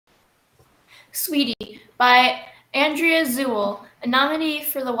Sweety by Andrea Zuill, a nominee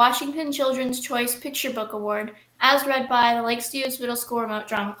for the Washington Children's Choice Picture Book Award, as read by the Lake Studios Middle School Remote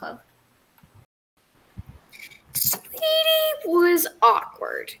Drama Club. Sweety was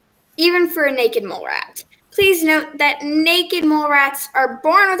awkward, even for a naked mole rat. Please note that naked mole rats are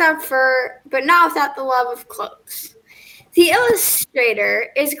born without fur, but not without the love of clothes. The illustrator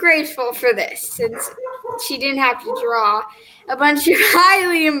is grateful for this, since she didn't have to draw a bunch of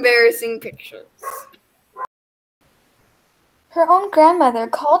highly embarrassing pictures. Her own grandmother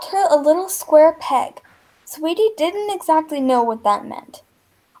called her a little square peg. Sweety didn't exactly know what that meant.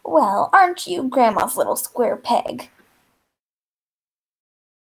 Well, aren't you Grandma's little square peg?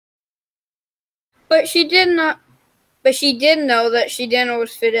 But she did know that she didn't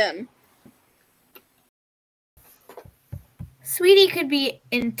always fit in. Sweety could be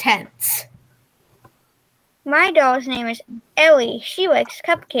intense. My doll's name is Ellie. She likes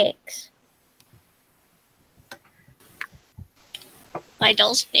cupcakes. My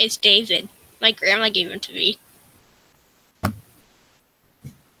doll's name is David. My grandma gave him to me.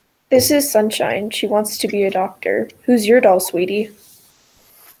 This is Sunshine. She wants to be a doctor. Who's your doll, Sweety?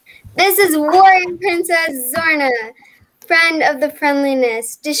 This is Warrior Princess Zorna, friend of the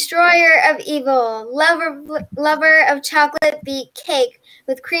friendliness, destroyer of evil, lover of chocolate beet cake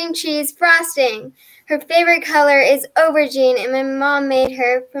with cream cheese frosting. Her favorite color is aubergine, and my mom made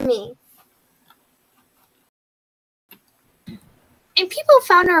her for me. And people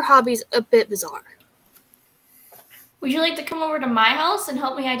found her hobbies a bit bizarre. Would you like to come over to my house and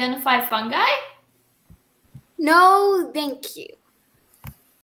help me identify fungi? No, thank you.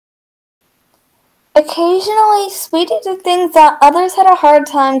 Occasionally, Sweety did things that others had a hard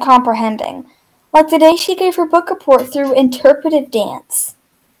time comprehending, like the day she gave her book report through interpretive dance.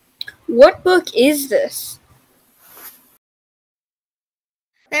 What book is this?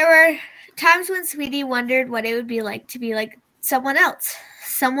 There were times when Sweety wondered what it would be like to be like someone else,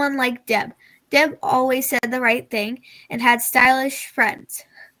 someone like Deb. Deb always said the right thing and had stylish friends.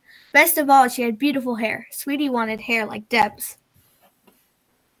 Best of all, she had beautiful hair. Sweety wanted hair like Deb's.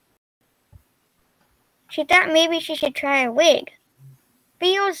 She thought maybe she should try a wig.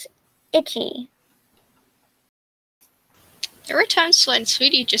 Feels itchy. There were times when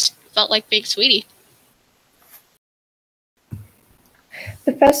Sweety just felt like Big Sweety.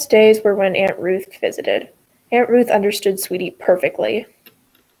 The best days were when Aunt Ruth visited. Aunt Ruth understood Sweety perfectly.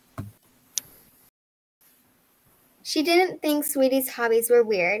 She didn't think Sweety's hobbies were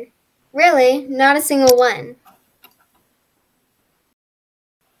weird. Really, not a single one.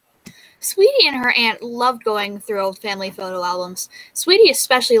 Sweety and her aunt loved going through old family photo albums. Sweety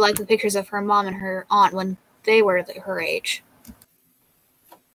especially liked the pictures of her mom and her aunt when they were her age.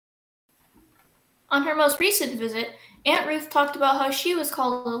 On her most recent visit, Aunt Ruth talked about how she was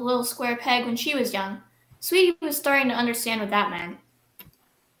called a little square peg when she was young. Sweety was starting to understand what that meant.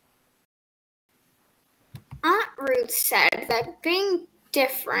 Aunt Ruth said that being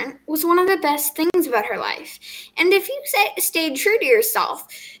different was one of the best things about her life. And if you stayed true to yourself,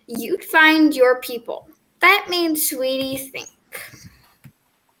 you'd find your people. That made Sweety think.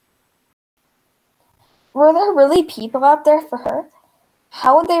 Were there really people out there for her?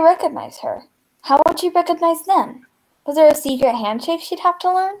 How would they recognize her? How would she recognize them? Was there a secret handshake she'd have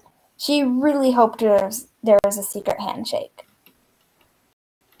to learn? She really hoped there was a secret handshake.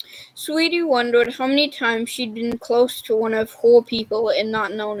 Sweety wondered how many times she'd been close to one of her people and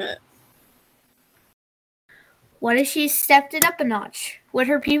not known it. What if she stepped it up a notch? Would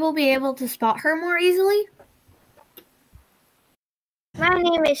her people be able to spot her more easily? My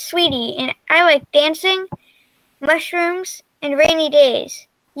name is Sweety, and I like dancing, mushrooms, and rainy days.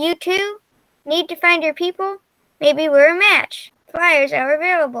 You too? Need to find your people? Maybe we're a match. Flyers are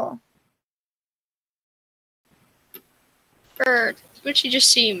available. Would she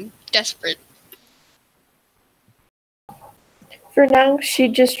just seem desperate? For now,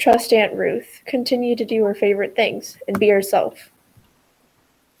 she'd just trust Aunt Ruth, continue to do her favorite things, and be herself.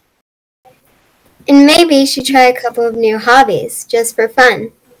 And maybe she'd try a couple of new hobbies, just for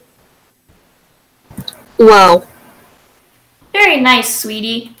fun. Wow. Very nice,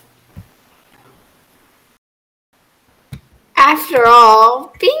 Sweety. After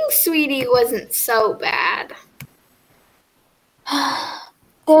all, being Sweety wasn't so bad.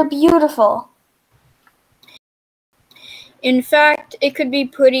 They're beautiful. In fact, it could be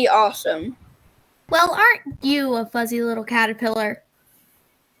pretty awesome. Well, aren't you a fuzzy little caterpillar?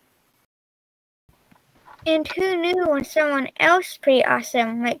 And who knew when someone else pretty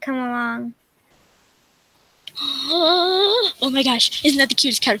awesome might come along? Oh my gosh, isn't that the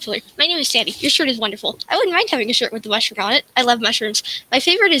cutest caterpillar? My name is Sandy. Your shirt is wonderful. I wouldn't mind having a shirt with a mushroom on it. I love mushrooms. My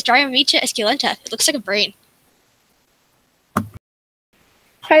favorite is Dryamica esculenta. It looks like a brain.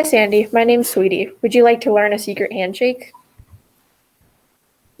 Hi, Sandy. My name's Sweety. Would you like to learn a secret handshake?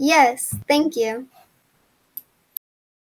 Yes, thank you.